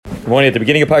Good morning. At the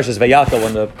beginning of Parshas Vayakhil,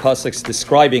 when the pasuk's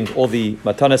describing all the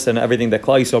matanas and everything that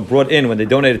Klal Yisrael brought in when they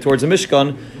donated towards the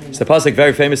Mishkan, so the pasuk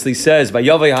very famously says,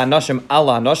 "Vayavei hanashim al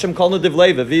hanashim kol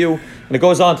nedivlei v'viu," and it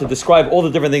goes on to describe all the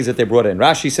different things that they brought in.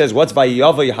 Rashi says, "What's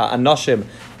Vayavei hanashim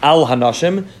al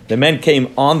hanashim?" The men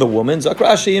came on the woman. Zak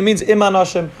Rashi, it means im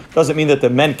hanashim. Doesn't mean that the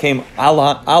men came al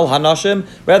hanashim.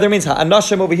 Rather, it means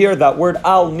hanashim over here. That word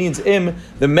al means im.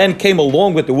 The men came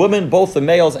along with the women. Both the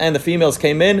males and the females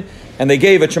came in, and they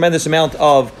gave a tremendous amount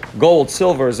of gold,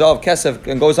 silver, zav, kesef,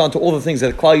 and goes on to all the things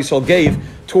that Klal Yisrael gave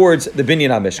towards the binyan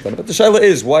HaMishkan. But the shaila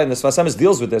is why, and the Sfas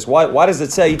deals with this. Why does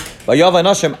it say Vayavei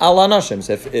hanashim al hanashim?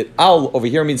 So if al over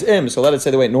here means im, so let it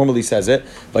say the way it normally says it.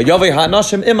 Vayavei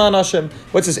hanashim im hanashim.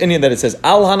 What's this Indian that it says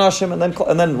al hanashim, and then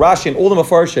Rashi and all the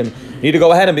Mefarshim need to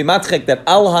go ahead and be matchik that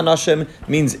al hanashim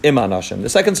means im hanashim. The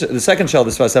second shell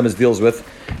the Sfas deals with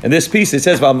in this piece, it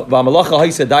says v'amalacha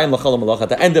haisa dayim l'chol malacha.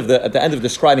 At the end of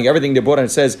describing everything they brought in,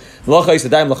 it says malacha haisa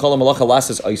dayim l'chol malacha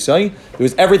lasas aisai. There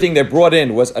was everything they brought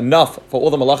in was enough for all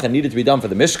the malacha needed to be done for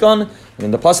the Mishkan, and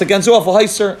then the pasuk ends off for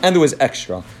heiser, and there was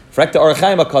extra.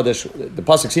 The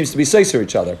pasuk seems to be seiser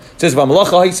each other. It says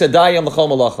v'amalacha haisa dayim l'chol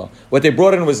malacha. What they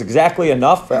brought in was exactly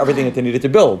enough for everything that they needed to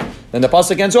build. Then the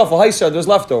pasuk ends off for heiser. There was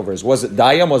leftovers. Was it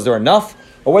dayim? Was there enough?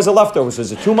 Or was it leftovers?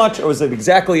 Was it too much? Or was it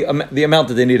exactly the amount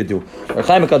that they needed to do? Or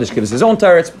Chaim HaKadosh gives his own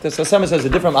teretz, but the Sfas has a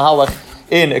different mahalach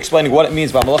in explaining what it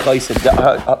means by Malacha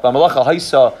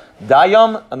Haisa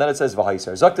Dayam, and then it says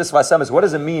V'Haiser. Zaktis Sfas, what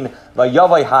does it mean by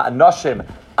Yavai Ha'anashim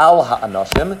Al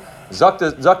Ha'anashim?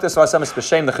 Zaktis Sfas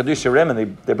B'Shem the Chedush Rim,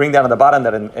 and they bring down on the bottom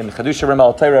that in Chedush Rim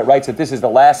Al Torah it writes that this is the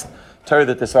last Torah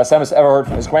that the Sfas ever heard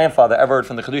from his grandfather, ever heard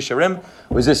from the Chedush Rim,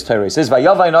 was this Torah. It says,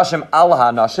 Vayavai nashim al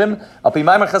ha-nashim, al pi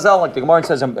maimer chazal, like the Gemara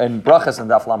says in Brachas and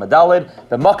Daf Lamed Daled,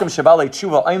 the makam shebalei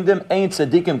tshuva aimdim, ein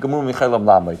tzadikim gemur michelam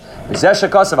lamei. V'zeh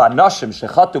shekasav ha-nashim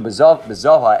shechatu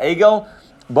bezav ha-egel,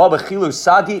 Vayakhil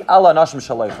sagi ala nashim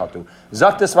shaleichatu.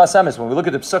 Zaktis vasemis. When we look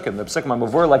at the psukim are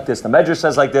mavur like this. The Medrash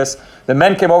says like this. The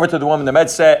men came over to the woman. The Med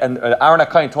said, and Aaron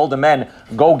HaKohen told the men,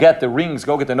 "Go get the rings.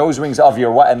 Go get the nose rings of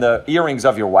your and the earrings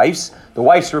of your wives." The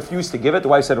wives refused to give it. The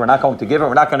wife said, "We're not going to give it.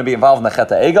 We're not going to be involved in the Chet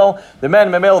HaEgel." The men,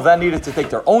 Memel, then needed to take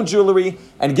their own jewelry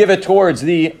and give it towards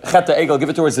the Chet HaEgel, give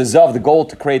it towards the zav, the gold,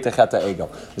 to create the Chet HaEgel.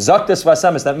 Zaktis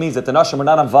vasemis. That means that the nashim were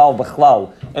not involved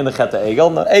b'chlal in the Chet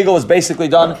HaEgel. The Egel is basically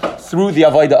done through the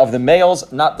avodah of the males,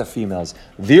 not the females.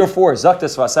 Therefore,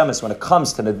 Zaktis vasemis, when it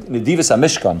comes to the Nedivas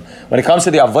HaMishkan, when it comes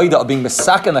to the avodah of being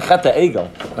mesak in the Chet HaEgel,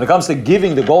 when it comes to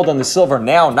giving the gold and the silver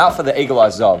now, not for the Egel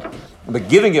Azav, but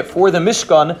giving it for the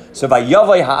Mishkan, so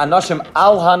Vayavai ha'anashim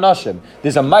al ha'anashim.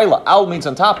 There's a maila. Al means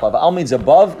on top of. Al means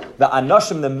above. The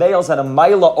anashim, the males, had a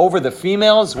maila over the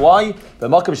females. Why? The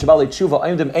malkim shabalei tshuva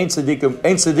aimdim ein tzadikim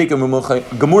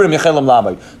gemurim yechelam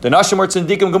lamei. The nashim were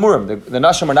tzadikim gemurim. The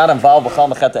nashim are not involved b'chal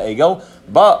mechet egel,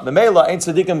 but the meila ein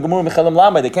tzadikim gemurim yechelam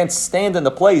lamei. They can't stand in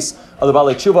the place of the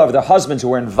balei tshuva of their husbands who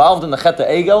were involved in the chet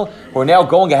egel, who are now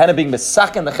going ahead and being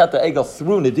mesak in the chet egel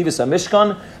through Nedivas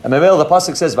HaMishkan. And the meila, the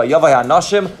pasuk says Vayavai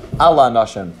Nashim, Allah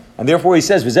Nashim. And therefore he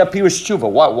says, V'zeh pirush tshuva.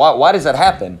 Why does that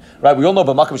happen? Right? We all know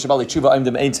b'makam shebalei tshuva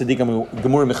aimdim ein tzadikim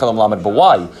gemurim michelam lamed. But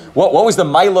why? What was the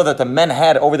maila that the men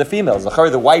had over the females?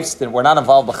 The wives were not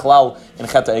involved b'chlal in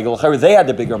chet ha'egel. They had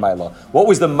the bigger maila. What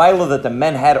was the maila that the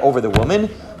men had over the women?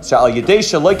 What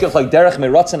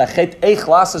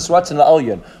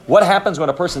happens when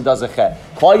a person does a chet?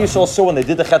 Klal Yisrael saw when they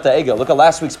did the chet ha'egel. Look at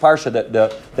last week's parsha,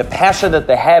 the passion that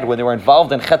they had when they were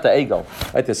involved in chet ha'egel.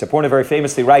 Right? The Seporna very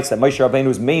famously writes that Moshe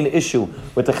Rabbeinu's main issue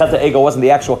with the chet ha'egel wasn't the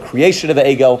actual creation of the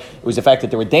egel. It was the fact that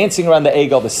they were dancing around the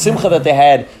egel, the simcha that they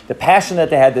had, the passion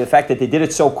that they had, the fact that they did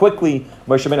it so quickly.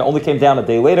 Moshe Rabbeinu only came down a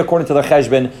day later according to their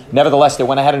cheshbon. Nevertheless, they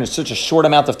went ahead in such a short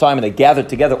amount of time and they gathered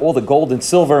together all the gold and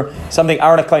silver, something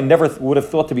Aaron HaKohen never would have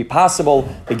thought to be possible.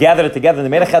 They gathered it together and they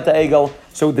made a chet ha'egel.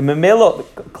 So the Memela,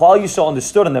 Klal Yisrael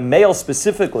understood, and the male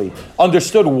specifically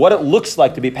understood what it looks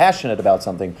like to be passionate about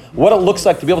something, what it looks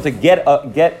like to be able to get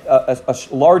a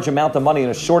large amount of money in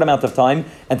a short amount of time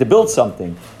and to build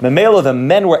something. Memela, the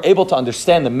men were able to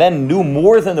understand, the men knew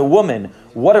more than the woman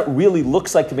what it really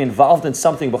looks like to be involved in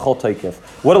something b'chol toikif,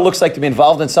 what it looks like to be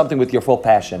involved in something with your full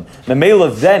passion.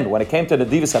 Memela then, when it came to the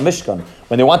Nedivas HaMishkan,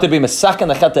 when they wanted to be mesak in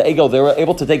the chet ha'egel, they were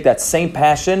able to take that same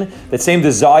passion, that same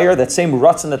desire, that same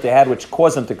ratzon that they had, which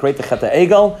caused them to create the chet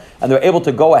ha'egel, and they were able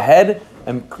to go ahead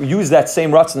and use that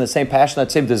same ratzon, the same passion,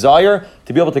 that same desire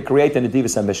to be able to create the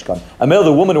Nedivas HaMishkan. Amel,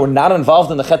 the women who were not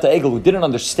involved in the chet ha'egel, who didn't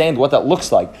understand what that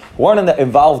looks like, weren't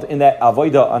involved in that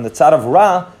avodah on the tzad of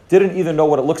Ra, didn't even know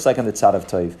what it looks like on the tzad of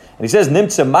Toiv. And he says,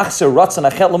 Nimtze machzer ratzon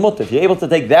achet lemut. If you're able to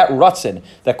take that ratzon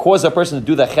that caused a person to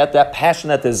do that chet, that passion,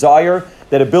 that desire,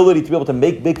 that ability to be able to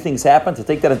make big things happen, to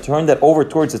take that and turn that over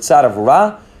towards the tzad of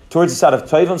Ra, towards the side of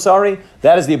Toiv,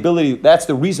 that is the ability, that's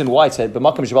the reason why it said,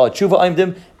 B'makam Shabbal Tshuva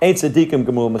Aimdim, Ein Tzadikim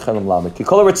Gemur Mechelim Lamed. Ki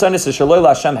Kol HaRatzanis is Shaloi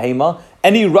LaHashem Heima,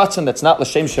 any Ratzon that's not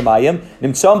L'Shem Shemayim,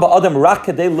 Nimtzam Ba'adam Rak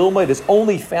Kadei Lilmoid is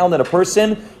only found in a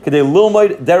person, Kadei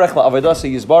Lilmoid Derech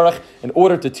LaAvodasa Yizbarach, in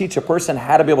order to teach a person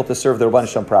how to be able to serve the Rabban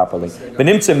Shem properly.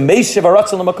 B'nimtzam Meishiv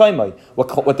HaRatzon L'Makaymai.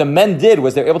 What the men did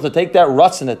was they were able to take that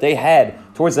Ratzon that they had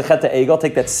towards the Chet HaEgel,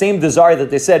 take that same desire that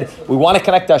they said, we want to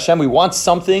connect to Hashem, we want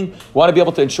something, we want to be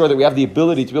able to ensure that we have the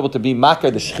ability to be able to be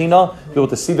Makar, the Shechina, be able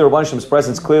to see the Rabban Shem's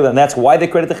presence clearly, and that's why they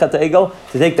created the Chet HaEgel,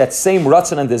 to take that same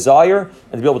Ratzon and desire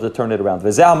and to be able to turn it around. That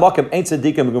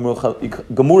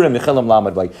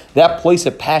place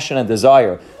of passion and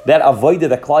desire, that avodah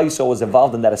that Klal Yisrael was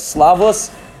involved in, that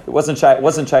Slavos, it wasn't shaykh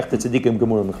to tzaddikim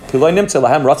gemurim.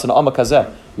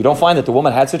 You don't find that the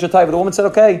woman had such a type, but the woman said,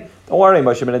 okay, don't worry,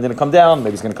 Moshe Rabbeinu didn't come down, maybe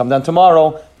he's going to come down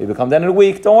tomorrow, maybe he'll come down in a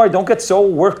week, don't worry, don't get so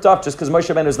worked up just because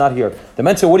Moshe Rabbeinu is not here. The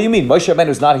men said, what do you mean, Moshe Rabbeinu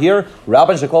is not here?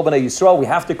 Rabban Shekol B'nai Yisrael, we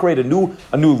have to create a new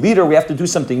leader, we have to do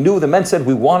something new. The men said,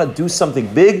 we want to do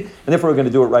something big, and therefore we're going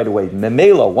to do it right away.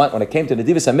 Memela, when it came to the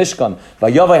Divas and Mishkan,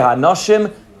 Vayavai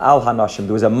HaNashim, Al HaNashim.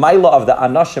 There was a maila of the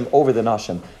Anashim over the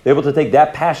Nashim. They're able to take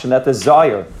that passion, that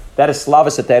desire, that is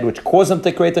slavas that they had, which caused them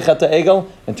to create the Chet HaEgel,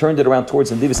 and turned it around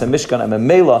towards the Divas and Mishkan, and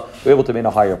Memela were able to be in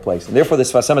a higher place. And therefore, the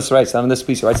Sfas writes, not in this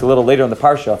piece, he writes a little later in the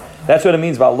Parsha, that's what it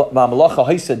means, what was the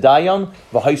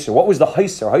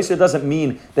Haiser? Haiser doesn't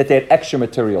mean that they had extra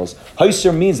materials.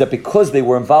 Haiser means that because they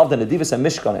were involved in the Divas and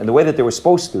Mishkan, in the way that they were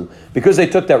supposed to, because they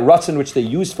took that Ratzon which they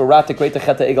used for Rat to create the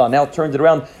Chet HaEgel, and now turned it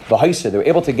around, the Haiser, they were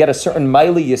able to get a certain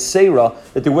Maili Yisera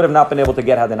that they would have not been able to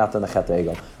get had they not done the Chet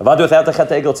HaEgel. Without the Chet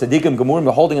HaEgel, Tzadikim Gemurim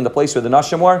were holding in the place where the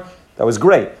Nashim were, that was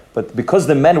great. But because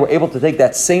the men were able to take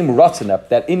that same Ratzon,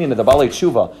 that Inyan of the Balei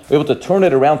Tshuva, were able to turn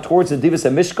it around towards the Divas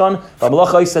and Mishkan,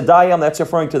 that's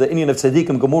referring to the Inyan of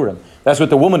Tzadikim Gemurim. That's what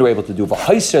the women were able to do.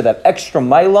 V'haiser, that extra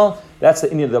Maila, that's the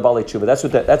Inyan of the Balei Tshuva.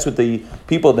 That's what the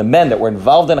people, the men that were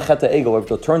involved in a Chet HaEgel were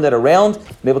able to turn that around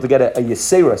and able to get a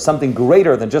Yisera, something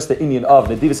greater than just the Inyan of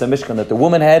the Divas and Mishkan that the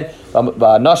woman had.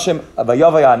 V'yavai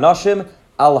HaNashim,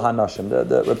 Al HaNashim.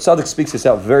 The Reb Tzadok speaks this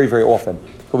out very, very often.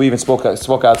 We even spoke out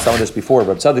some of this before.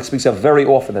 Reb Tzadok speaks out very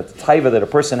often that the taiva that a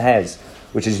person has,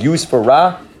 which is used for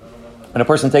Ra, and a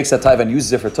person takes that taiva and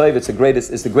uses it for taiva, it's the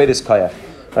greatest kayach.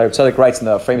 Right, Reb Tzadok writes in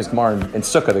the famous Gemara in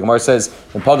Sukkah, the Gemara says,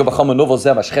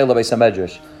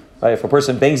 right, if a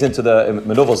person bangs into the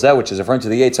Menuvel Zeh, which is referring to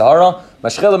the Yetzirah,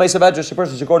 Mashchel Meis Medrash, the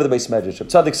person should go to the Beis Medrash.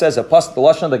 Tzaddik says, the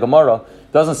Lashon of the Gemara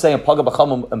doesn't say in Paga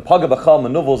B'chal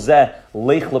Menuvel Zeh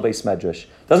Leich LeBeis Medrash.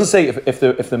 Doesn't say if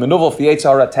the Menuvel, if the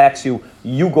Yetzirah attacks you,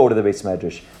 you go to the Beis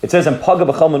Medrash. It says in Paga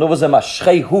B'chal Menuvel Zeh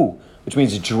Mashchehu, which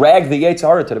means drag the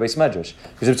Yetzirah to the Beis Medrash.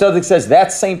 Because if Tzaddik says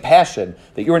that same passion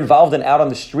that you're involved in out on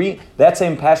the street, that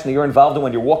same passion that you're involved in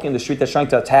when you're walking in the street that's trying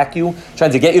to attack you, trying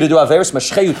to get you to do Averis,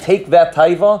 Mashchehu, take that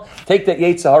taiva, take that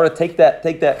Yetzirah, take that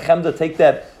Chemda, take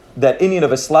that Indian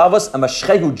of Eslavas, and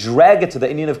Mashchehu, drag it to the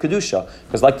Indian of Kedusha.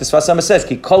 Because like the Sfas says,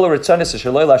 Ki kol Ritzanis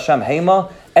Shaloi LaHashem Heima,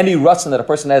 any Ratzon that a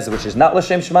person has which is not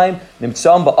L'Shem Shemaim,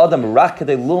 Nimtzam Ba'adam Rak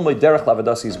Kadei Lilmei Derech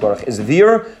L'Avodas Yisbarach, is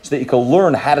there so that you can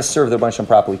learn how to serve the Rebbeinu Shem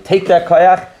properly. Take that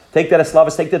kayach, take that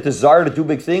Eslavas, take that desire to do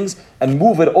big things, and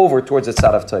move it over towards the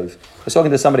Tzad of Tov. I was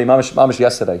talking to somebody, Mamish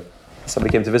yesterday.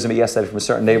 Somebody came to visit me yesterday from a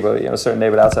certain neighbor,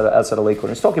 outside of Lakewood. And he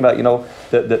was talking about,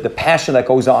 the passion that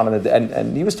goes on,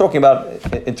 and he was talking about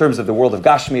in terms of the world of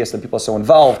Gashmias, and people are so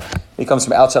involved. He comes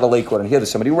from outside of Lakewood, and here there's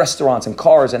so many restaurants and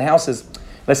cars and houses. And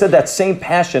I said that same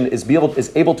passion is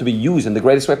able to be used in the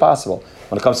greatest way possible.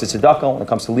 When it comes to tzedakah, when it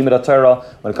comes to limud Torah,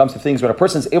 when it comes to things, when a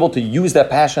person is able to use that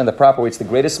passion in the proper way, it's the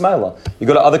greatest smila. You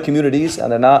go to other communities,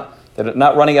 and they're not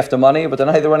running after money, but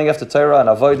they're running after Torah and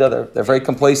Avodah. They're very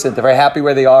complacent. They're very happy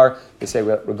where they are. They say,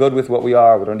 we're good with what we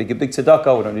are. We don't need big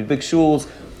tzedakah. We don't need big shuls.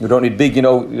 We don't need big,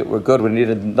 we're good. We don't need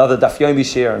another Daf Yomi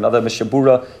share, another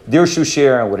Mishabura Dirshu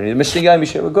share, and we don't need a Mishnah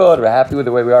Yomi share. We're good. We're happy with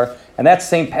the way we are. And that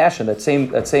same passion, that same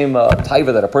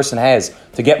taiva that a person has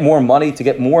to get more money, to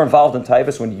get more involved in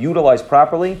taivas, when utilized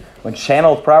properly, when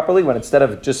channeled properly, when instead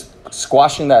of just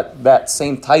squashing that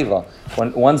same taiva,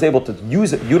 when one's able to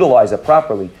utilize it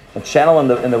properly and channel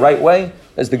in the right way,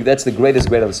 that's the greatest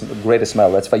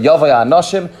smile. That's Vayavai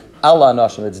HaNashim, Allah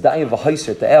Nashim. It's Da'im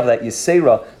V'Haiser, to have that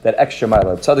Yisera, that extra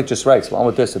mile. Tzaddik just writes, along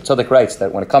with this, Tzaddik writes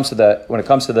that when it comes to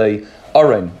the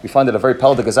Aron, we find it a very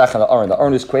pelda gazach on the Aron. The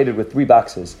Aron is created with 3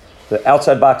 boxes. The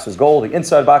outside box was gold, the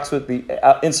inside box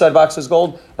was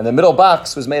gold, and the middle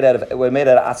box was made out of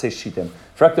Atzei Shitim.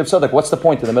 For Tzaddik, what's the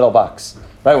point of the middle box?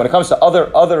 Right? When it comes to other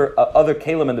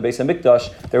kalim in the Beis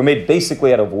HaMikdash, they were made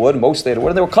basically out of wood, mostly out of wood,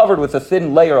 and they were covered with a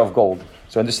thin layer of gold.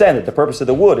 So understand that the purpose of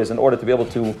the wood is in order to be able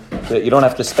to you don't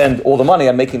have to spend all the money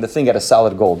on making the thing out of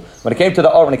solid gold. When it came to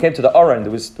the aron,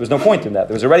 there was no point in that.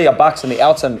 There was already a box on the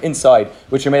outside and inside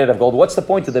which are made out of gold. What's the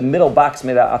point of the middle box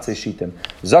made out of atzei shitim?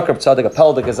 Zakar b'tzadik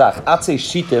apel de gazach. Atzei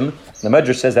shitim. The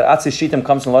Medrash says that atzei shitim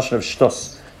comes from lashon of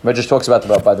shtos. The Medrash talks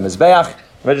about by the mizbeach.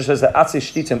 The Medrash says that atzei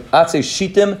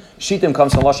shitim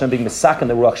comes from lashon of being misak in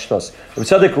the ruach shtos. The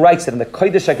Tzaddik writes that in the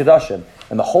kodesh hakadashim,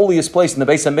 in the holiest place in the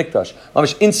Beis HaMikdash,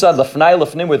 inside lefnai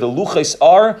lefnim where the luchos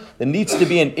are, there needs to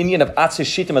be an inyan of atzei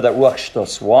shitim of that ruach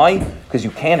shtos. Why? Because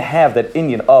you can't have that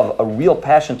inyan of a real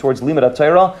passion towards limud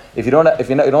HaTorah if you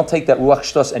don't take that ruach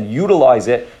shtos and utilize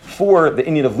it for the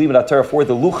inyan of limud HaTorah, for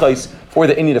the luchos, for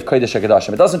the inyan of kodesh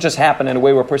hakadashim. It doesn't just happen in a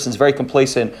way where a person's very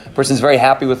complacent, a person's very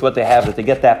happy with what they have, that they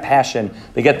get that passion,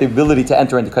 they get the ability to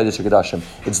enter into kodesh hakadashim.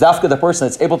 It's dafka the person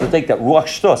that's able to take that ruach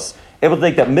shtos, able to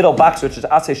take that middle box, which is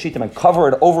atzei shitim, and cover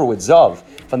it over with zav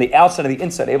from the outside and the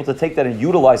inside, able to take that and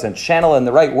utilize and channel it in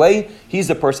the right way. He's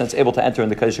the person that's able to enter in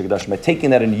the kodesh hakadashim by taking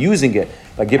that and using it,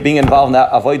 by being involved in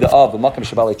that avodah of the makam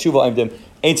shabalei tshuva imdim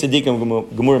ein tzadikim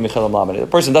gemurim michelam lamed. The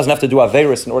person doesn't have to do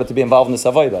averis in order to be involved in this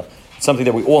avodah. It's something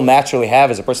that we all naturally have.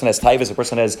 As a person has taivas, a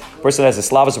person has a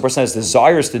slavas, a person has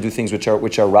desires to do things which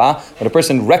are ra. When a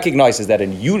person recognizes that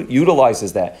and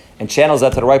utilizes that and channels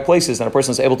that to the right places, then a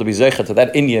person is able to be zeicha to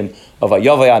that inyan of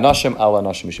ayavay anashim ala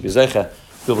anashim. We should be zeicha,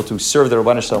 be able to serve the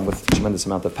Rabbanah Shalom with a tremendous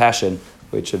amount of passion,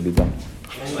 the way it should be done.